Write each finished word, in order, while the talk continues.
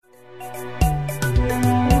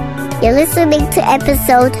You're listening to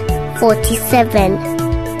episode 47.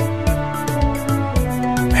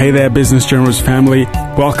 Hey there, Business Generals family.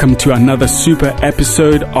 Welcome to another super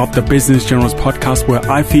episode of the Business Generals podcast, where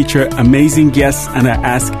I feature amazing guests and I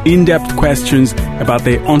ask in-depth questions about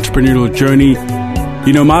their entrepreneurial journey.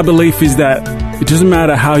 You know, my belief is that it doesn't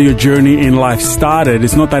matter how your journey in life started.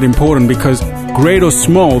 It's not that important, because great or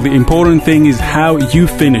small, the important thing is how you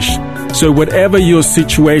finish. So whatever your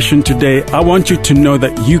situation today, I want you to know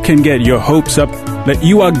that you can get your hopes up, that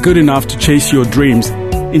you are good enough to chase your dreams.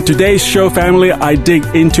 In today's show, family, I dig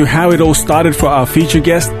into how it all started for our featured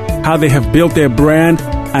guest, how they have built their brand,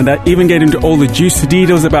 and I even get into all the juicy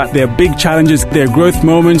details about their big challenges, their growth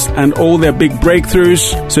moments, and all their big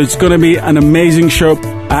breakthroughs. So it's going to be an amazing show.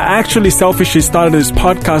 I actually selfishly started this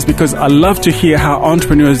podcast because I love to hear how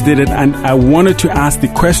entrepreneurs did it, and I wanted to ask the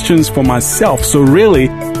questions for myself. So really,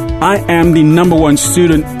 I am the number one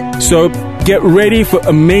student. So get ready for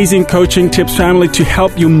amazing coaching tips, family, to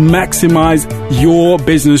help you maximize your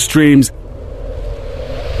business dreams.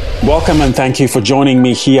 Welcome and thank you for joining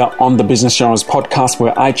me here on the Business Generals podcast,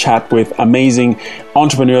 where I chat with amazing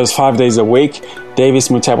entrepreneurs 5 days a week. Davis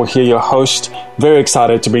Mutabo here, your host. Very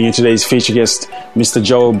excited to bring you today's feature guest, Mr.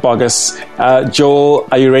 Joel Boggess. Joel,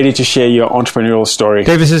 are you ready to share your entrepreneurial story?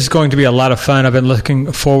 Davis, this is going to be a lot of fun. I've been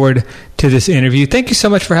looking forward to this interview. Thank you so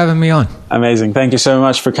much for having me on. Amazing. Thank you so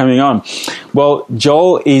much for coming on. Well,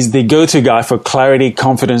 Joel is the go-to guy for clarity,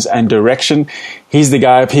 confidence, and direction. He's the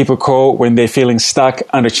guy people call when they're feeling stuck,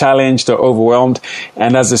 under challenged, or overwhelmed.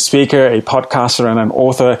 And as a speaker, a podcaster, and an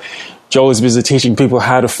author, Joel is busy teaching people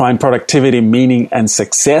how to find productivity, meaning, and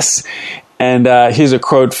success. And here's a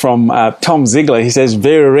quote from Tom Ziglar. He says,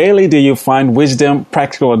 "Very rarely do you find wisdom,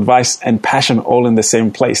 practical advice, and passion all in the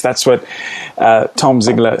same place." That's what Tom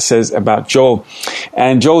Ziglar says about Joel.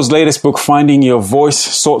 And Joel's latest book, Finding Your Voice,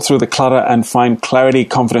 Sort Through the Clutter and Find Clarity,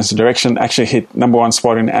 Confidence, and Direction, actually hit number one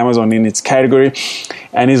spot in Amazon in its category.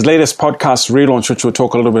 And his latest podcast relaunch, which we'll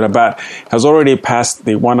talk a little bit about, has already passed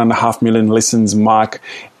the 1.5 million listens mark,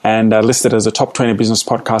 and listed as a top 20 business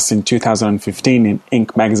podcast in 2015 in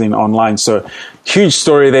Inc. magazine online. So huge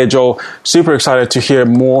story there, Joel. Super excited to hear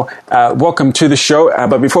more. Welcome to the show.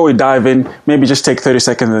 But before we dive in, maybe just take 30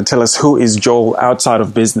 seconds and tell us, who is Joel outside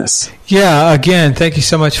of business? Yeah, again, thank you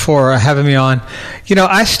so much for having me on. You know,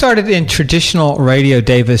 I started in traditional radio,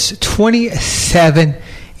 Davis, 27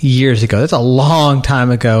 years ago. That's a long time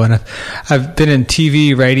ago. And I've been in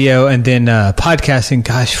TV, radio, and then podcasting,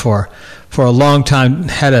 for a long time.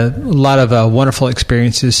 Had a lot of wonderful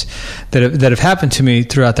experiences that have happened to me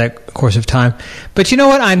throughout that course of time. But you know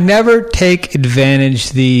what? I never take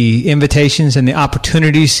advantage the invitations and the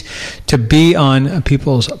opportunities to be on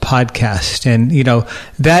people's podcast. And, you know,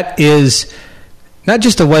 that is not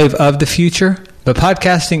just a wave of the future, but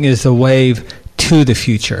podcasting is the wave to the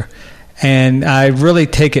future. And I really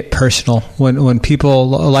take it personal when people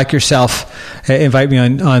like yourself invite me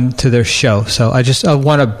on to their show. So I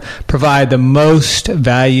want to provide the most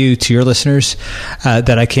value to your listeners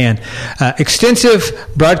that I can. Extensive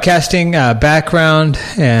broadcasting background,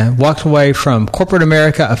 and walked away from corporate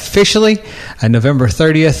America officially on November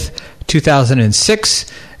 30th, 2006.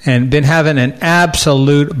 And been having an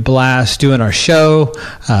absolute blast doing our show,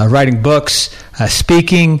 writing books,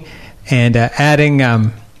 speaking, and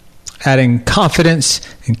adding confidence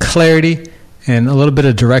and clarity and a little bit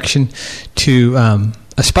of direction to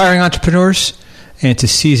aspiring entrepreneurs and to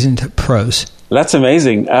seasoned pros. That's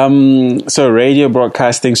amazing. So radio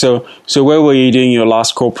broadcasting. So where were you doing your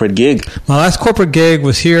last corporate gig? My last corporate gig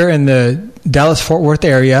was here in the Dallas-Fort Worth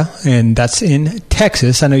area, and that's in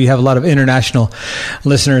Texas. I know you have a lot of international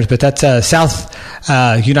listeners, but that's South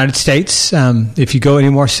United States. If you go any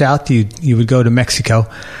more south, you would go to Mexico.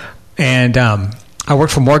 And I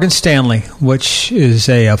worked for Morgan Stanley, which is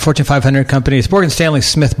a Fortune 500 company. It's Morgan Stanley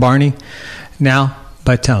Smith Barney now,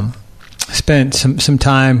 but spent some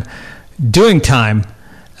time doing time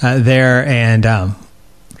there, and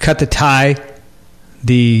cut the tie,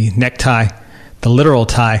 the necktie, the literal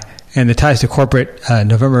tie, and the ties to corporate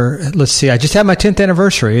November. Let's see, I just had my 10th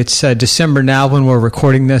anniversary. It's December now when we're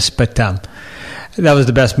recording this, but that was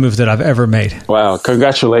the best move that I've ever made. Wow.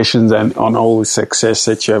 Congratulations on all the success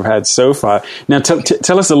that you have had so far. Now,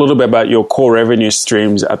 tell us a little bit about your core revenue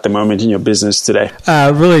streams at the moment in your business today.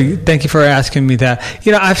 Really, thank you for asking me that.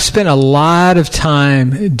 You know, I've spent a lot of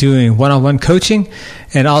time doing one-on-one coaching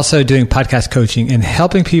and also doing podcast coaching and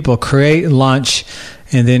helping people create, launch,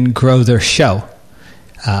 and then grow their show.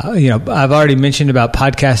 I've already mentioned about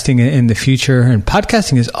podcasting in the future, and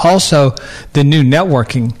podcasting is also the new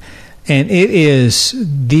networking. And it is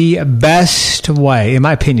the best way, in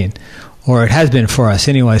my opinion, or it has been for us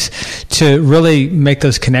anyways, to really make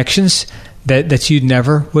those connections that you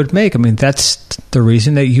never would make. I mean, that's the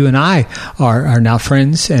reason that you and I are now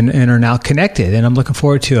friends and are now connected. And I'm looking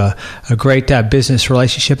forward to a great business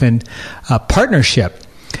relationship and partnership.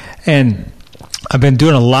 And I've been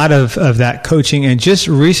doing a lot of that coaching. And just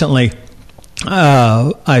recently,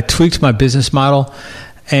 I tweaked my business model.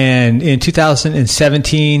 And in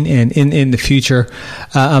 2017 and in the future,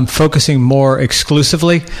 I'm focusing more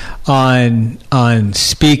exclusively on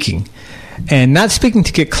speaking. And not speaking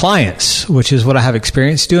to get clients, which is what I have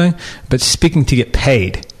experience doing, but speaking to get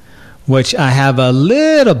paid, which I have a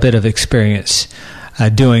little bit of experience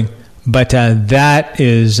doing. But that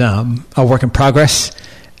is a work in progress,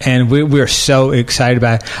 and we are so excited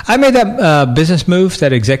about it. I made that business move,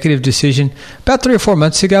 that executive decision, about 3 or 4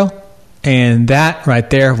 months ago. And that right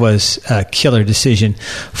there was a killer decision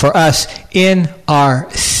for us in our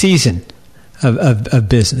season of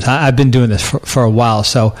business. I've been doing this for a while,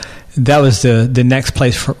 so that was the next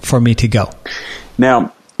place for me to go.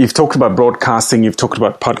 Now, you've talked about broadcasting, you've talked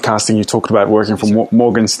about podcasting, you talked about working for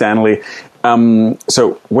Morgan Stanley.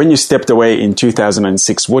 So when you stepped away in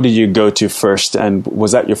 2006, what did you go to first? And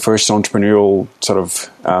was that your first entrepreneurial sort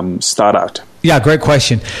of start out? Yeah, great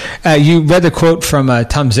question. You read the quote from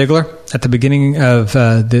Tom Ziegler at the beginning of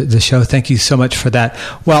the show. Thank you so much for that.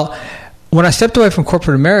 Well, when I stepped away from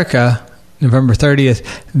corporate America, November 30th,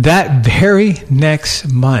 that very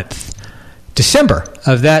next month, December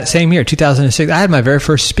of that same year, 2006, I had my very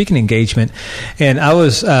first speaking engagement, and I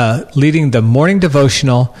was leading the morning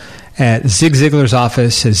devotional at Zig Ziglar's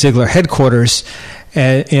office at Ziglar headquarters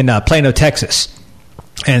in Plano, Texas.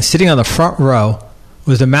 And sitting on the front row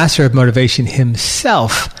was the master of motivation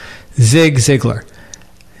himself, Zig Ziglar.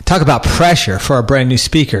 Talk about pressure for a brand new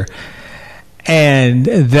speaker. And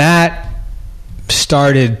that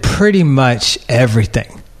started pretty much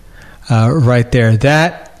everything right there.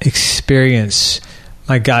 That experience,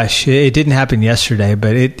 my gosh, it didn't happen yesterday,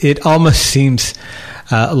 but it almost seems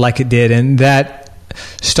like it did. And that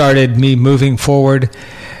started me moving forward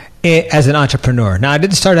as an entrepreneur. Now, I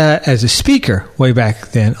didn't start out as a speaker way back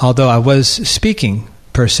then, although I was speaking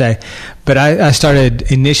per se, but I started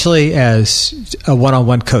initially as a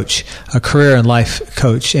one-on-one coach, a career and life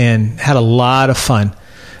coach, and had a lot of fun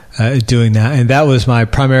doing that. And that was my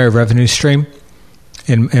primary revenue stream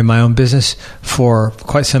in my own business for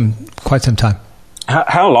quite some time.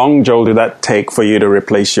 How long, Joel, did that take for you to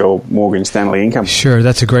replace your Morgan Stanley income? Sure,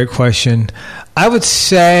 that's a great question. I would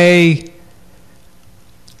say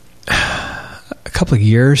a couple of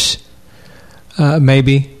years,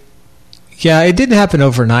 maybe. Yeah, it didn't happen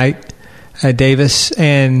overnight, Davis.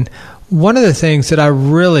 And one of the things that I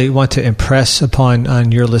really want to impress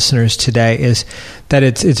on your listeners today is that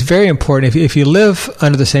it's very important. If you live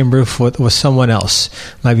under the same roof with someone else,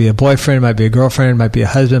 might be a boyfriend, might be a girlfriend, might be a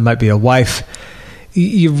husband, might be a wife,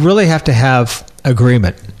 you really have to have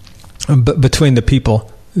agreement between the people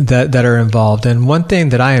that are involved. And one thing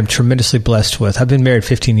that I am tremendously blessed with, I've been married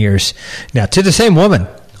 15 years now to the same woman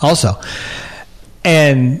also.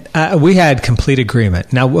 And we had complete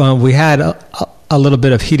agreement. Now, we had a little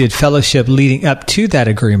bit of heated fellowship leading up to that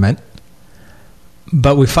agreement,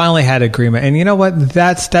 but we finally had agreement. And you know what?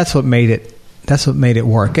 That's what made it. That's what made it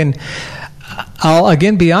work. And I'll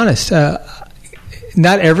again be honest.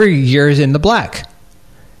 Not every year is in the black.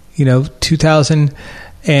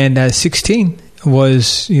 2016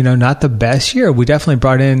 was not the best year. We definitely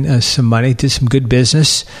brought in some money, did some good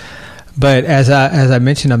business. But as I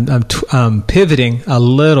mentioned, I'm pivoting a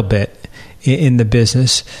little bit in the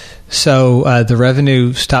business, so the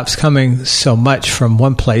revenue stops coming so much from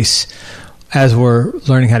one place as we're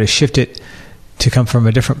learning how to shift it to come from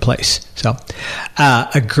a different place. So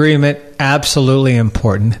agreement, absolutely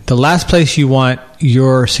important. The last place you want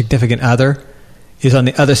your significant other is on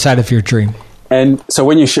the other side of your dream. And so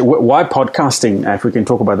when why podcasting, if we can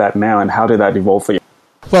talk about that now, and how did that evolve for you?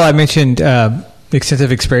 Well, I mentioned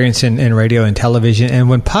extensive experience in radio and television. And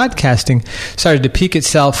when podcasting started to peak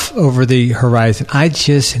itself over the horizon, I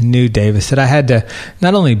just knew, Davis, that I had to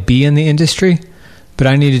not only be in the industry, but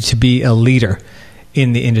I needed to be a leader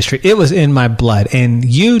in the industry. It was in my blood. And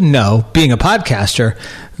being a podcaster,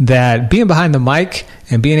 that being behind the mic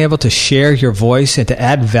and being able to share your voice and to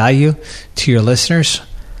add value to your listeners,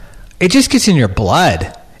 it just gets in your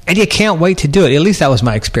blood. And you can't wait to do it. At least that was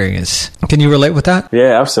my experience. Can you relate with that?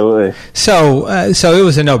 Yeah, absolutely. So it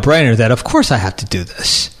was a no-brainer that, of course, I have to do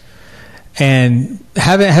this. And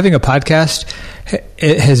having a podcast,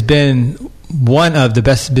 it has been one of the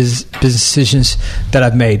best business decisions that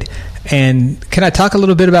I've made. And can I talk a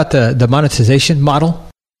little bit about the monetization model?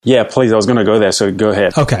 Yeah, please. I was going to go there, so go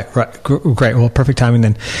ahead. Okay, right. Great. Well, perfect timing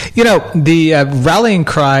then. The rallying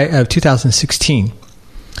cry of 2016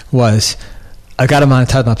 was, I got to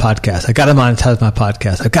monetize my podcast. I got to monetize my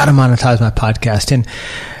podcast. I got to monetize my podcast. And,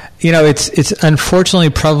 it's unfortunately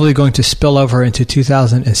probably going to spill over into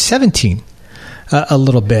 2017 a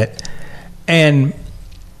little bit. And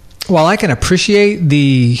while I can appreciate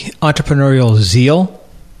the entrepreneurial zeal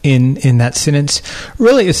in that sentence,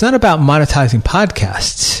 really, it's not about monetizing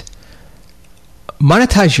podcasts.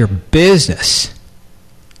 Monetize your business.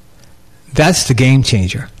 That's the game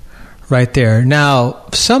changer right there. Now,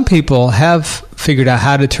 some people have figured out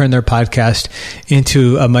how to turn their podcast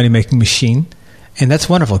into a money-making machine, and that's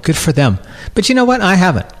wonderful. Good for them. But you know what? I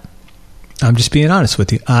haven't. I'm just being honest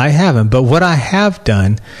with you. I haven't. But what I have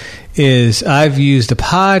done is I've used the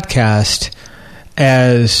podcast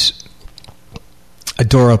as a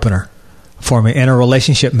door opener for me and a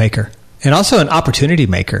relationship maker and also an opportunity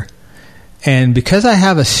maker. And because I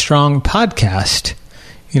have a strong podcast,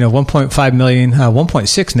 1.5 million,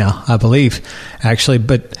 1.6 now, I believe, actually,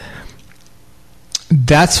 but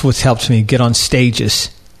that's what's helped me get on stages.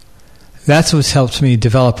 That's what's helped me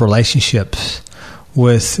develop relationships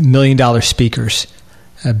with $1 million speakers,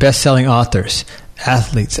 best-selling authors,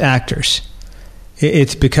 athletes, actors.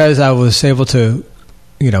 It's because I was able to,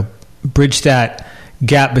 bridge that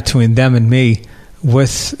gap between them and me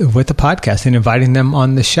with the podcast and inviting them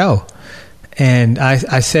on the show. And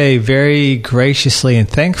I say very graciously and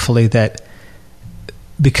thankfully that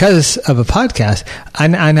because of a podcast, I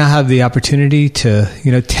now have the opportunity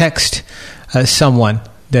to, text someone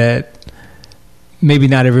that maybe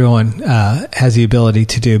not everyone has the ability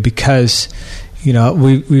to do because,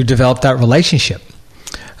 we've developed that relationship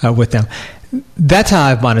with them. That's how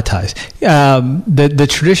I've monetized. The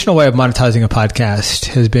traditional way of monetizing a podcast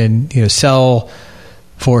has been, sell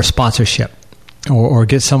for sponsorship or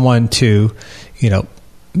get someone to,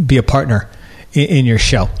 be a partner in your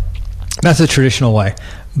show. That's the traditional way.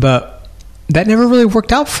 But that never really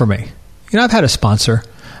worked out for me. I've had a sponsor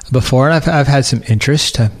before, and I've had some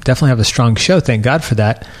interest. I definitely have a strong show. Thank God for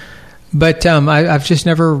that. But I've just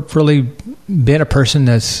never really been a person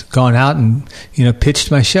that's gone out and,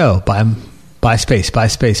 pitched my show. Buy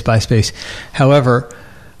space. However,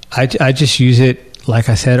 I just use it, like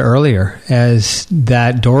I said earlier, as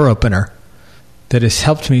that door opener that has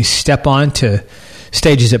helped me step onto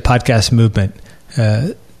stages at Podcast Movement.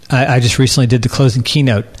 I just recently did the closing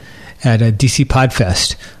keynote at a DC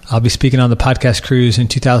Podfest. I'll be speaking on the podcast cruise in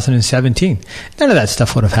 2017. None of that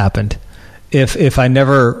stuff would have happened if I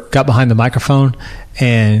never got behind the microphone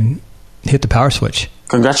and hit the power switch.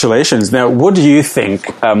 Congratulations. Now, what do you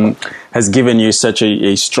think has given you such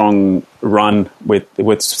a strong run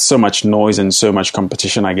with so much noise and so much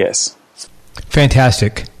competition, I guess?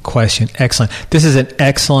 Fantastic question. Excellent. This is an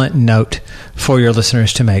excellent note for your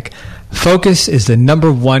listeners to make. Focus is the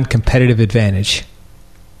number one competitive advantage.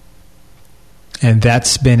 And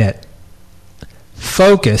that's been it.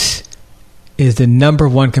 Focus is the number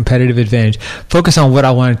one competitive advantage. Focus on what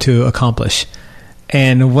I wanted to accomplish.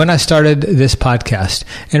 And when I started this podcast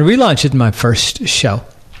and relaunched it in my first show,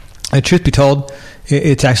 truth be told,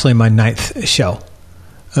 it's actually my 9th show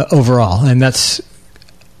overall. And that's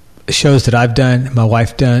shows that I've done, my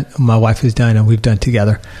wife has done, and we've done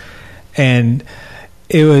together. And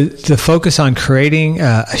it was the focus on creating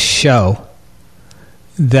a show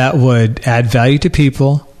that would add value to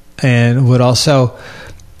people and would also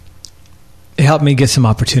help me get some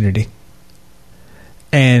opportunity.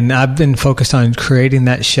 And I've been focused on creating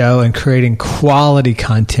that show and creating quality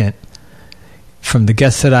content from the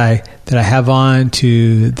guests that I have on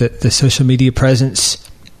to the social media presence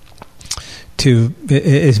to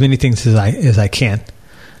as many things as I can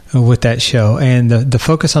with that show. And the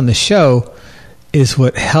focus on the show is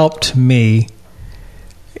what helped me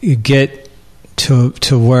get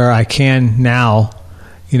to where I can now,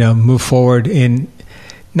 move forward in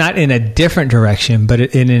not in a different direction, but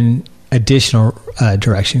in an additional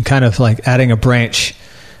direction, kind of like adding a branch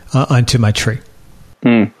onto my tree.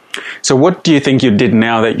 So what do you think you did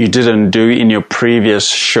now that you didn't do in your previous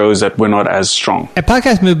shows that were not as strong? At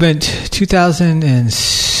Podcast Movement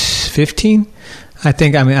 2015, I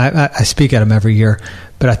think, I speak at them every year,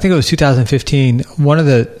 but I think it was 2015. One of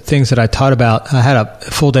the things that I taught about, I had a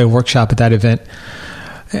full day workshop at that event.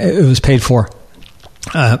 It was paid for.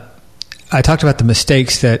 I talked about the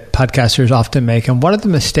mistakes that podcasters often make. And one of the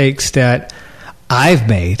mistakes that I've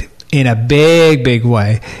made in a big, big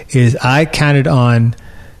way is I counted on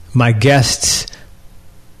my guests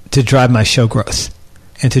to drive my show growth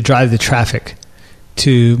and to drive the traffic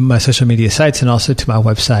to my social media sites and also to my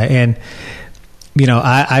website. And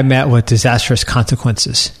I met with disastrous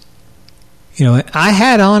consequences. I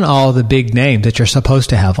had on all the big names that you're supposed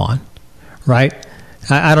to have on, right?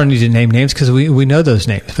 I don't need to name names because we know those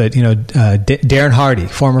names. But, Darren Hardy,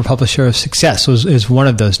 former publisher of Success, is one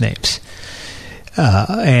of those names.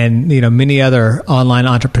 And, many other online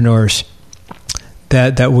entrepreneurs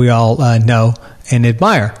that we all know and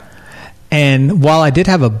admire. And while I did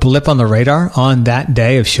have a blip on the radar on that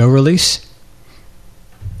day of show release,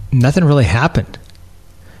 nothing really happened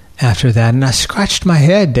after that. And I scratched my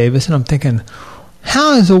head, Davis, and I'm thinking,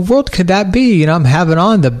 how in the world could that be? I'm having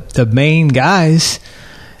on the main guys,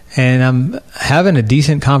 and I'm having a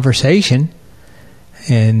decent conversation,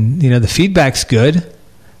 and the feedback's good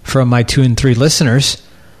from my 2 and 3 listeners,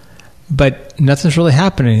 but nothing's really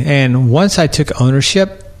happening. And once I took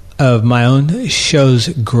ownership of my own show's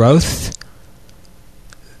growth,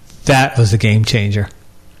 that was the game changer.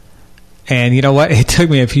 And you know what? It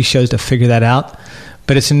took me a few shows to figure that out,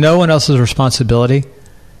 but it's no one else's responsibility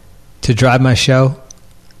to drive my show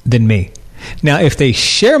than me. Now, if they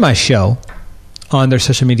share my show on their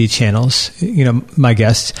social media channels, my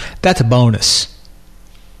guests, that's a bonus.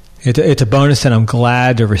 It's a bonus that I'm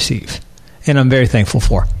glad to receive, and I'm very thankful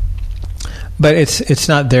for. But it's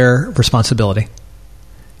not their responsibility,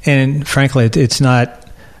 and frankly, it's not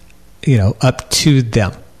up to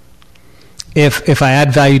them. If I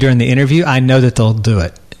add value during the interview, I know that they'll do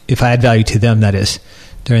it. If I add value to them, that is,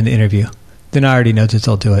 during the interview, then I already know that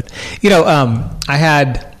they'll do it. I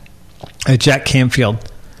had Jack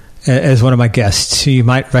Canfield as one of my guests. You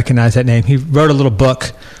might recognize that name. He wrote a little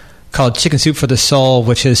book called Chicken Soup for the Soul,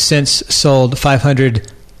 which has since sold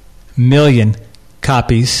 500 million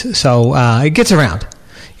copies. So it gets around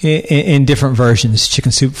in different versions.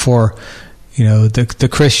 Chicken Soup for, the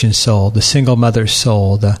Christian soul, the single mother's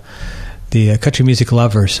soul, the country music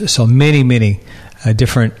lovers. So many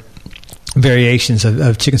different variations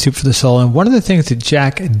of Chicken Soup for the Soul. And one of the things that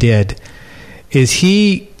Jack did is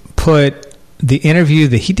he put the interview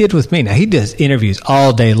that he did with me. Now, he does interviews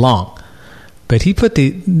all day long, but he put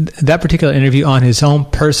that particular interview on his own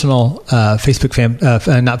personal Facebook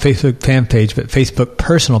not Facebook fan page, but Facebook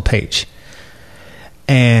personal page.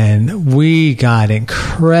 And we got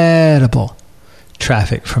incredible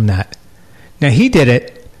traffic from that. Now, he did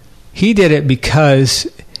it because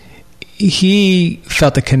he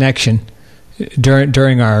felt the connection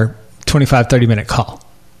during our 25, 30-minute call.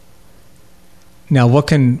 Now, what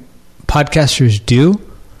can podcasters do?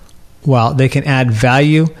 Well, they can add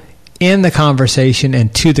value in the conversation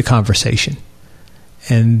and to the conversation.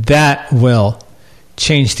 And that will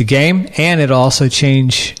change the game, and it'll also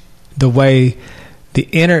change the way the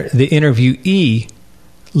interviewee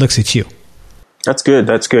looks at you. That's good.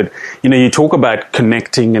 That's good. You talk about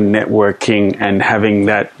connecting and networking and having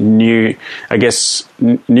that new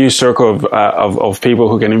circle of people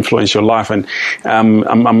who can influence your life. And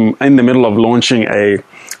I'm in the middle of launching a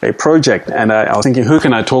project, and I was thinking, who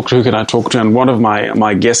can I talk to? And one of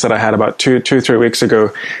my guests that I had about 3 weeks ago,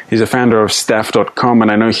 he's a founder of staff.com, and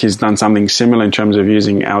I know he's done something similar in terms of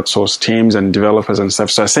using outsourced teams and developers and stuff.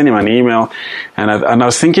 So I sent him an email, and I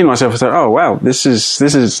was thinking to myself, I thought, oh wow, this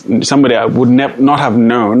is somebody I would not have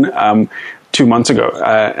known 2 months ago,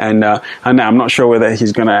 and I'm not sure whether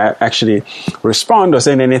he's going to actually respond or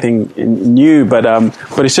say anything new, but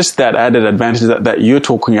it's just that added advantage that you're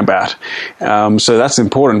talking about. So that's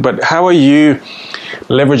important. But how are you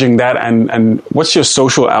leveraging that, and what's your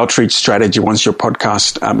social outreach strategy once your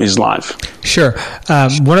podcast is live? Sure.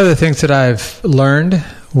 One of the things that I've learned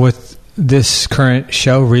with this current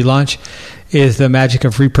show relaunch is the magic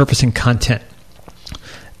of repurposing content.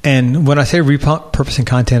 And when I say repurposing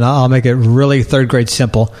content, I'll make it really third grade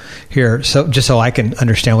simple here, so I can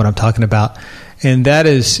understand what I'm talking about. And that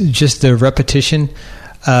is just the repetition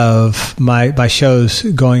of my shows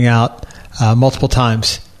going out multiple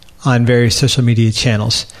times on various social media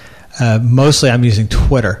channels. Mostly I'm using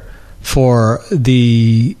Twitter for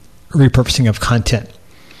the repurposing of content.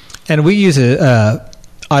 And we use a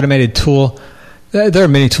automated tool. There are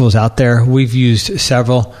many tools out there. We've used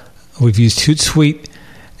several. We've used Hootsuite.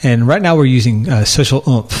 And right now we're using Social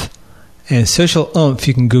Oomph. And Social Oomph,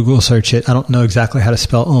 you can Google search it. I don't know exactly how to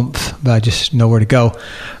spell oomph, but I just know where to go.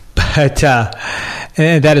 But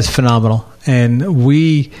and that is phenomenal. And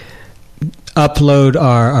we upload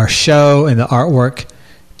our show and the artwork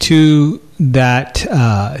to that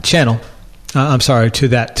channel. To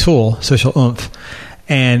that tool, Social Oomph.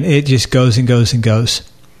 And it just goes and goes and goes.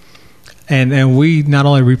 And we not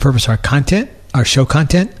only repurpose our content, our show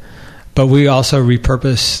content, but we also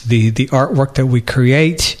repurpose the artwork that we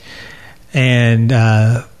create, and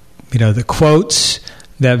the quotes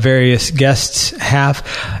that various guests have.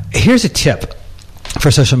 Here's a tip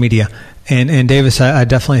for social media. And Davis, I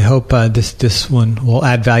definitely hope this one will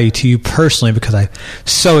add value to you personally, because I'm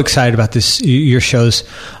so excited about your show's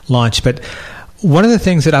launch. But one of the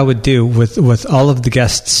things that I would do with all of the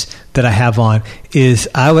guests that I have on is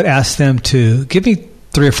I would ask them to give me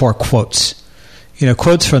 3 or 4 quotes.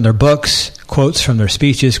 Quotes from their books, quotes from their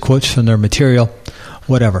speeches, quotes from their material,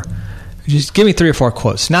 whatever. Just give me 3 or 4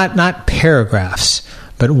 quotes, not paragraphs,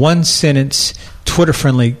 but 1-sentence,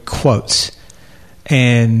 Twitter-friendly quotes.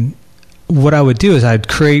 And what I would do is I'd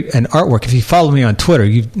create an artwork. If you follow me on Twitter,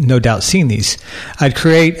 you've no doubt seen these. I'd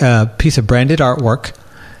create a piece of branded artwork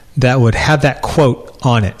that would have that quote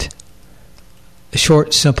on it. A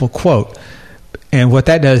short, simple quote. And what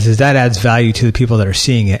that does is that adds value to the people that are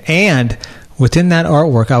seeing it. And within that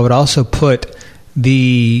artwork, I would also put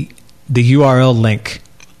the URL link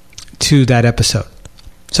to that episode.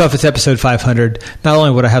 So if it's episode 500, not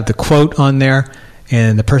only would I have the quote on there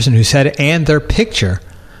and the person who said it and their picture,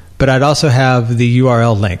 but I'd also have the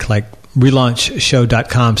URL link, like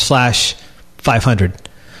relaunchshow.com/500,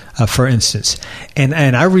 for instance. And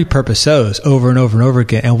I repurpose those over and over and over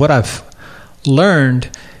again. And what I've learned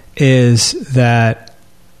is that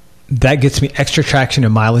gets me extra traction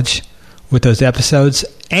and mileage with those episodes.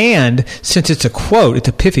 And since it's a quote, it's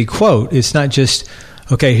a pithy quote, it's not just,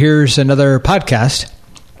 okay, here's another podcast.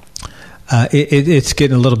 It's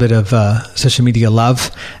getting a little bit of social media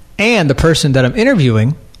love. And the person that I'm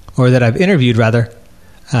interviewing, or that I've interviewed rather,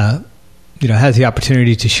 has the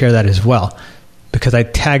opportunity to share that as well, because I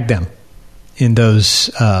tag them in those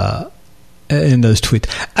tweets.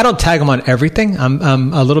 I don't tag them on everything.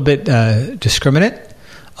 I'm a little bit discriminate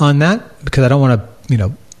on that, because I don't want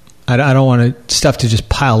to, I don't want stuff to just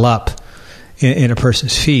pile up in a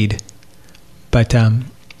person's feed. But a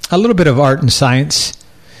little bit of art and science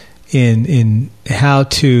in how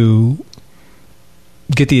to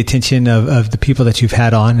get the attention of the people that you've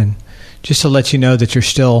had on, and just to let you know that you're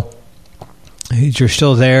still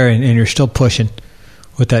there and you're still pushing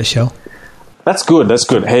with that show. That's good.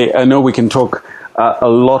 Hey, I know we can talk a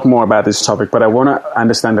lot more about this topic, but I want to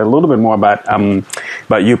understand a little bit more about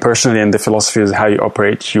you personally and the philosophy of how you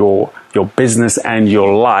operate your business and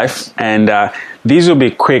your life. And these will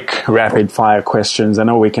be quick, rapid fire questions. I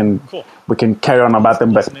know we can carry on about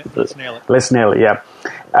them, but let's nail it. Yeah.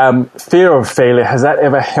 Fear of failure, has that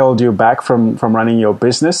ever held you back from running your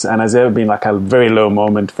business? And has there ever been like a very low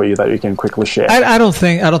moment for you that you can quickly share? I don't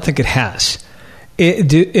think it has.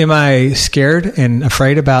 Am I scared and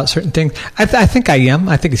afraid about certain things? I think I am.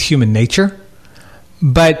 I think it's human nature.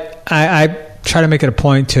 But I try to make it a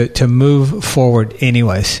point to move forward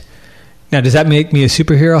anyways. Now, does that make me a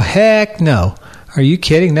superhero? Heck no. Are you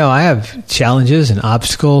kidding? No, I have challenges and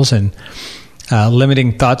obstacles and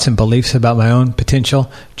limiting thoughts and beliefs about my own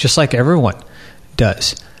potential, just like everyone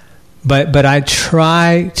does. But I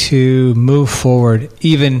try to move forward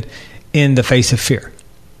even in the face of fear.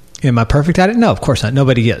 Am I perfect at it? No, of course not.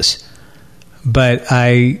 Nobody is. But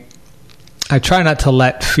I try not to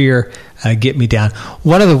let fear get me down.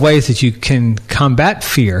 One of the ways that you can combat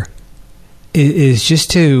fear is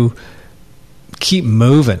just to keep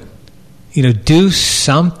moving. Do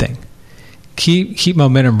something. Keep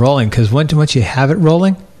momentum rolling, because once you have it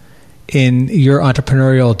rolling in your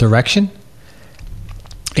entrepreneurial direction,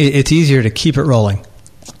 it's easier to keep it rolling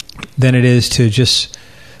than it is to just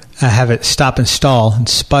have it stop and stall and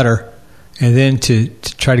sputter, and then to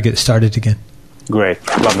try to get started again. Great.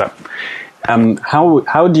 Love that.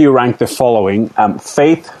 How do you rank the following?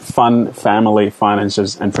 Faith, fun, family,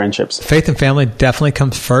 finances, and friendships. Faith and family definitely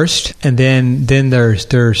comes first, and then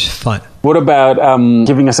there's fun. What about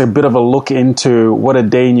giving us a bit of a look into what a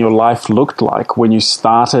day in your life looked like when you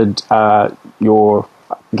started your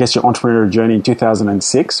entrepreneurial journey in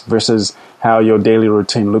 2006 versus how your daily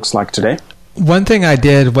routine looks like today? One thing I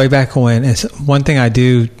did way back when, is one thing I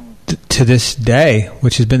do to this day,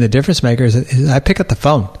 which has been the difference maker, is I pick up the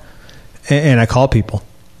phone and I call people.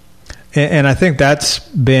 And I think that's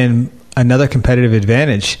been another competitive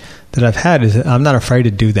advantage that I've had, is that I'm not afraid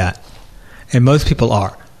to do that. And most people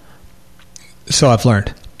are. So I've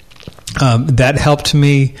learned. That helped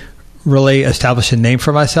me really establish a name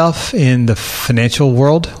for myself in the financial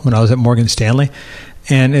world when I was at Morgan Stanley.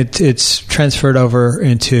 And it's transferred over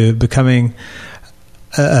into becoming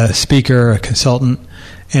a speaker, a consultant,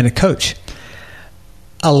 and a coach.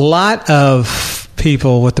 A lot of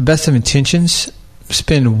people with the best of intentions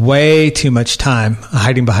spend way too much time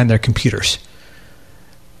hiding behind their computers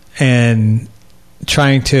and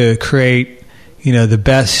trying to create, the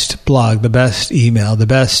best blog, the best email, the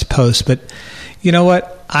best post. But you know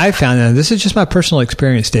what? I found, and this is just my personal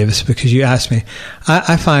experience, Davis, because you asked me,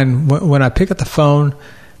 I find when I pick up the phone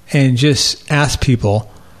and just ask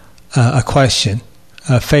people a question,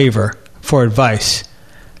 a favor, for advice,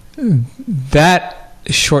 that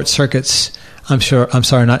short circuits, not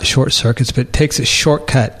short circuits, but takes a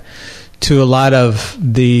shortcut to a lot of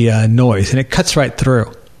the noise, and it cuts right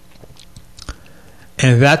through.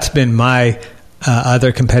 And that's been my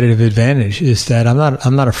other competitive advantage, is that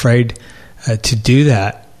I'm not afraid to do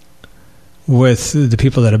that with the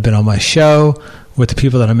people that have been on my show, with the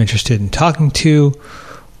people that I'm interested in talking to,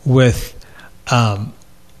 with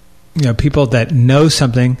people that know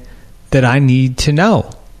something that I need to know.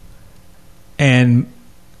 And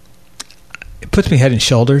it puts me head and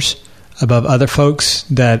shoulders above other folks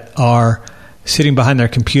that are sitting behind their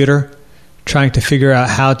computer trying to figure out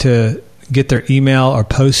how to get their email or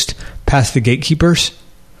post past the gatekeepers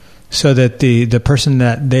so that the person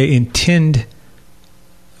that they intend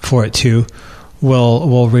for it to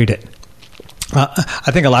will read it.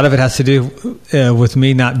 I think a lot of it has to do with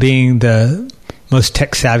me not being the most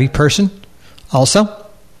tech savvy person also.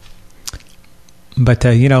 But,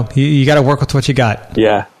 you got to work with what you got.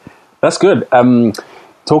 Yeah, that's good.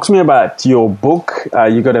 Talk to me about your book.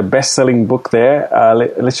 You got a best-selling book there.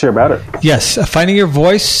 Let's hear about it. Yes, Finding Your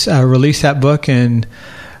Voice. Released that book in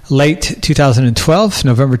late 2012,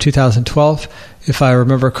 November 2012, if I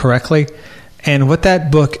remember correctly. And what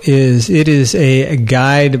that book is, it is a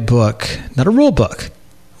guide book, not a rule book.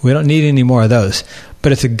 We don't need any more of those.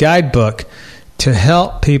 But it's a guide book to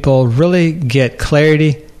help people really get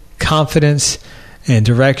clarity, confidence, and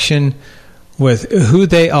direction with who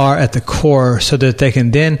they are at the core, so that they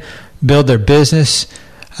can then build their business,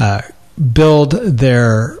 build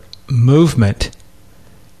their movement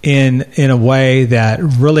in a way that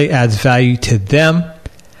really adds value to them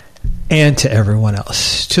and to everyone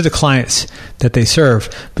else, to the clients that they serve.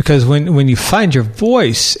 Because when you find your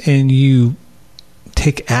voice and you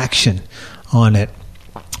take action on it,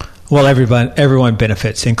 well, everyone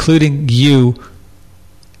benefits, including you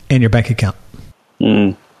and your bank account.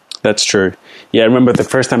 That's true. Yeah, I remember the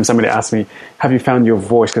first time somebody asked me, have you found your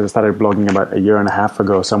voice? Because I started blogging about a year and a half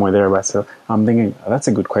ago, somewhere there. So I'm thinking, that's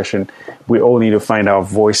a good question. We all need to find our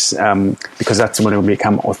voice because that's when it will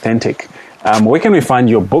become authentic. Where can we find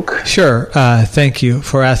your book? Sure. Thank you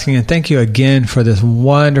for asking. And thank you again for this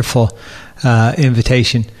wonderful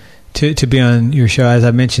invitation to be on your show. As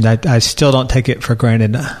I mentioned, I still don't take it for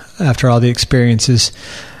granted after all the experiences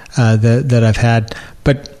that I've had.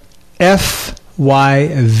 But FYV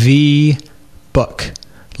book,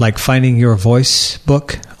 like Finding Your Voice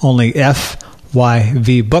book, only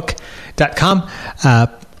FYVbook.com.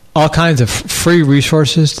 All kinds of free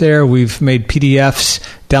resources there. We've made PDFs,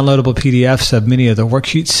 downloadable PDFs of many of the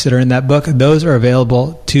worksheets that are in that book. Those are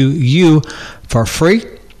available to you for free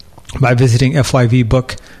by visiting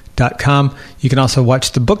FYVbook.com. You can also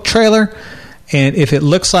watch the book trailer, and if it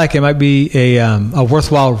looks like it might be a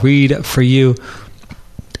worthwhile read for you,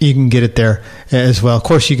 you can get it there as well. Of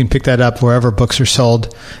course, you can pick that up wherever books are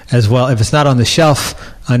sold as well. If it's not on the shelf,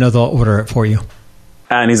 I know they'll order it for you.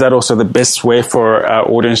 And is that also the best way for our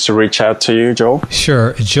audience to reach out to you, Joel?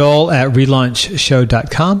 Sure.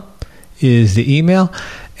 Joel@relaunchshow.com is the email.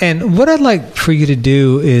 And what I'd like for you to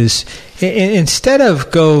do is, instead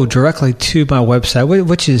of go directly to my website,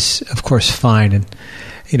 which is, of course, fine, and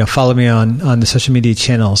follow me on the social media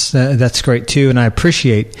channels. That's great too, and I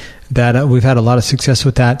appreciate that. We've had a lot of success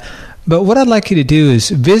with that. But what I'd like you to do is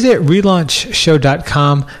visit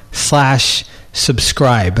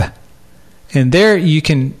relaunchshow.com/subscribe. And there you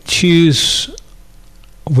can choose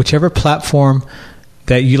whichever platform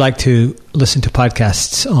that you like to listen to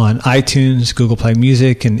podcasts on, iTunes, Google Play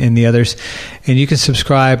Music, and the others. And you can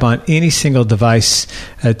subscribe on any single device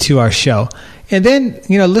to our show. And then,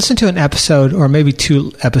 listen to an episode or maybe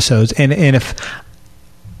 2 episodes. And if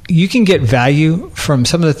you can get value from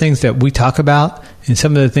some of the things that we talk about and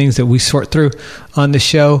some of the things that we sort through on the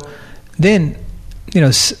show, then,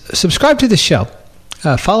 subscribe to the show.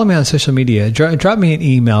 Follow me on social media. Drop me an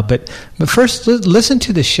email. But first, listen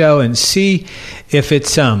to the show and see if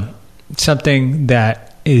it's something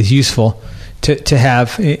that is useful to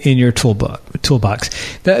have in your toolbox.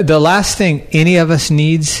 The last thing any of us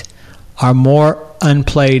needs are more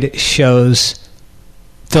unplayed shows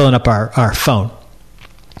filling up our phone.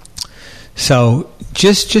 So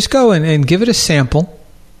just go and give it a sample.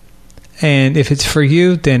 And if it's for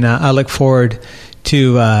you, then I look forward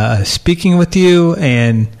to speaking with you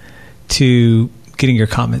and to getting your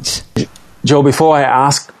comments. Joel, before I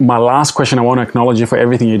ask my last question, I want to acknowledge you for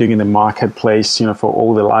everything you're doing in the marketplace, for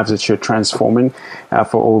all the lives that you're transforming,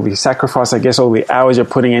 for all the sacrifice, I guess, all the hours you're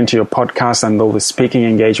putting into your podcast and all the speaking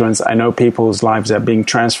engagements. I know people's lives are being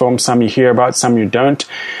transformed. Some you hear about, some you don't.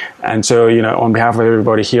 And so, on behalf of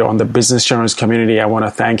everybody here on the Business Generals community, I want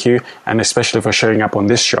to thank you, and especially for showing up on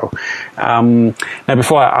this show. Now,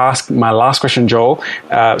 before I ask my last question, Joel,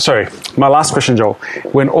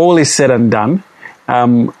 when all is said and done,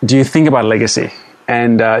 do you think about legacy?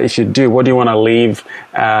 And if you do, what do you want to leave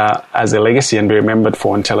as a legacy and be remembered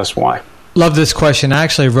for, and tell us why? Love this question. I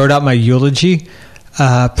actually wrote out my eulogy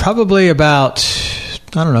probably about,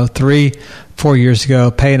 3-4 years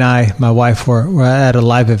ago. Pei and I, my wife, were at a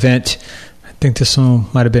live event. I think this one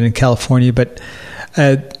might have been in California, but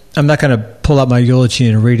I'm not going to pull out my eulogy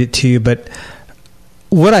and read it to you. But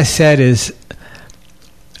what I said is,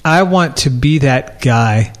 I want to be that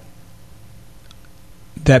guy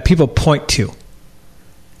that people point to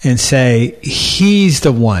and say, he's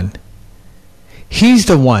the one. He's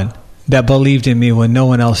the one that believed in me when no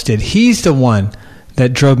one else did. He's the one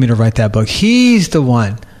that drove me to write that book. He's the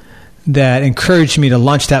one that encouraged me to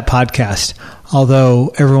launch that podcast,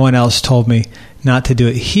 although everyone else told me not to do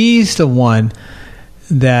it. He's the one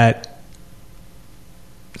that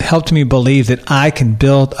helped me believe that I can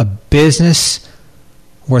build a business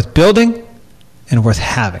worth building and worth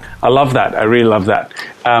having. I love that. I really love that.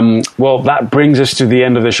 Well, that brings us to the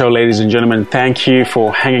end of the show, ladies and gentlemen. Thank you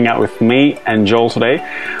for hanging out with me and Joel today.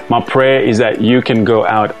 My prayer is that you can go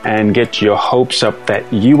out and get your hopes up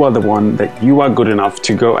that you are the one, that you are good enough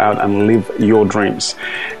to go out and live your dreams.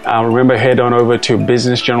 Remember, head on over to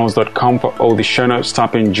businessjournals.com for all the show notes.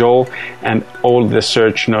 Type in Joel and all the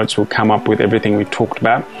search notes will come up with everything we talked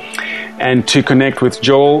about. And to connect with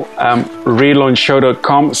Joel,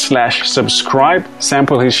 relaunchshow.com/subscribe,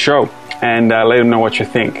 sample his show, and let him know what you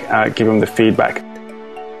think. Give him the feedback.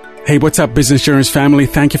 Hey, what's up, Business Generals family?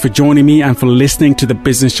 Thank you for joining me and for listening to the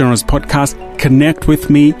Business Generals podcast. Connect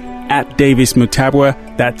with me at Davis Mutabwa.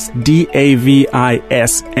 That's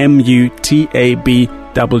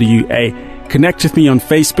DavisMutabwa. Connect with me on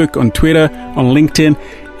Facebook, on Twitter, on LinkedIn.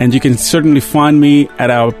 And you can certainly find me at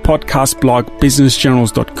our podcast blog,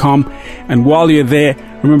 businessjournals.com. And while you're there,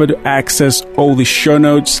 remember to access all the show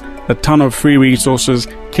notes, a ton of free resources,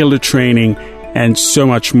 killer training, and so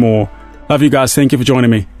much more. Love you guys. Thank you for joining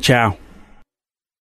me. Ciao.